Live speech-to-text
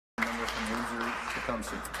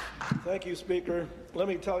Tecumseh. Thank you, Speaker. Let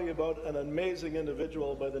me tell you about an amazing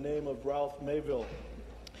individual by the name of Ralph Mayville.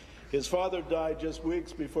 His father died just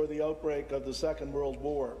weeks before the outbreak of the Second World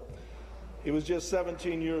War. He was just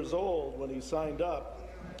 17 years old when he signed up.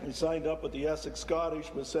 He signed up with the Essex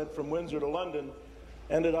Scottish, was sent from Windsor to London,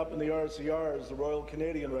 ended up in the RCRs, the Royal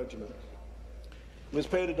Canadian Regiment. He was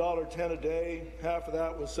paid $1.10 a day. Half of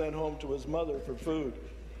that was sent home to his mother for food.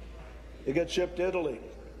 He got shipped to Italy,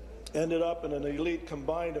 ended up in an elite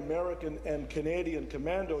combined American and Canadian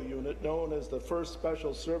commando unit known as the 1st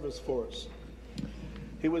Special Service Force.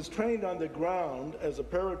 He was trained on the ground as a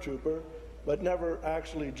paratrooper, but never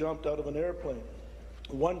actually jumped out of an airplane.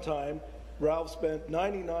 One time, Ralph spent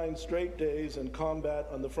 99 straight days in combat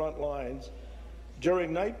on the front lines.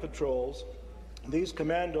 During night patrols, these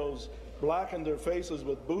commandos blackened their faces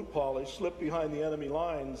with boot polish, slipped behind the enemy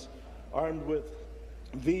lines, armed with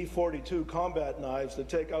V-42 combat knives to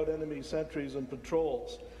take out enemy sentries and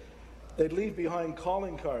patrols. They'd leave behind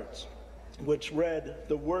calling cards, which read,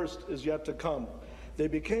 "The worst is yet to come." They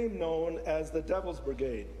became known as the Devil's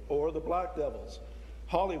Brigade, or the Black Devils.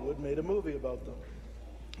 Hollywood made a movie about them.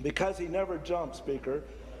 Because he never jumped, Speaker,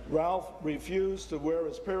 Ralph refused to wear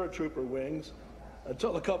his paratrooper wings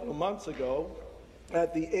until a couple of months ago.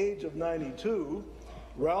 At the age of 92,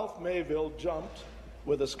 Ralph Mayville jumped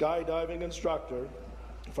with a skydiving instructor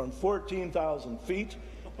from 14,000 feet,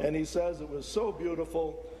 and he says it was so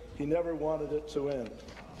beautiful he never wanted it to end.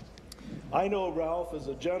 I know Ralph is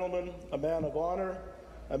a gentleman, a man of honor,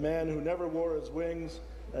 a man who never wore his wings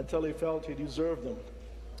until he felt he deserved them.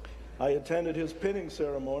 I attended his pinning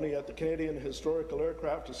ceremony at the Canadian Historical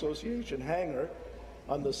Aircraft Association hangar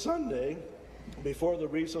on the Sunday before the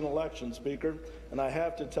recent election, Speaker, and I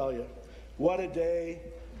have to tell you, what a day,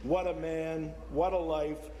 what a man, what a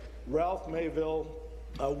life. Ralph Mayville,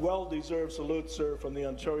 a well-deserved salute, sir, from the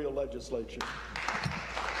Ontario Legislature.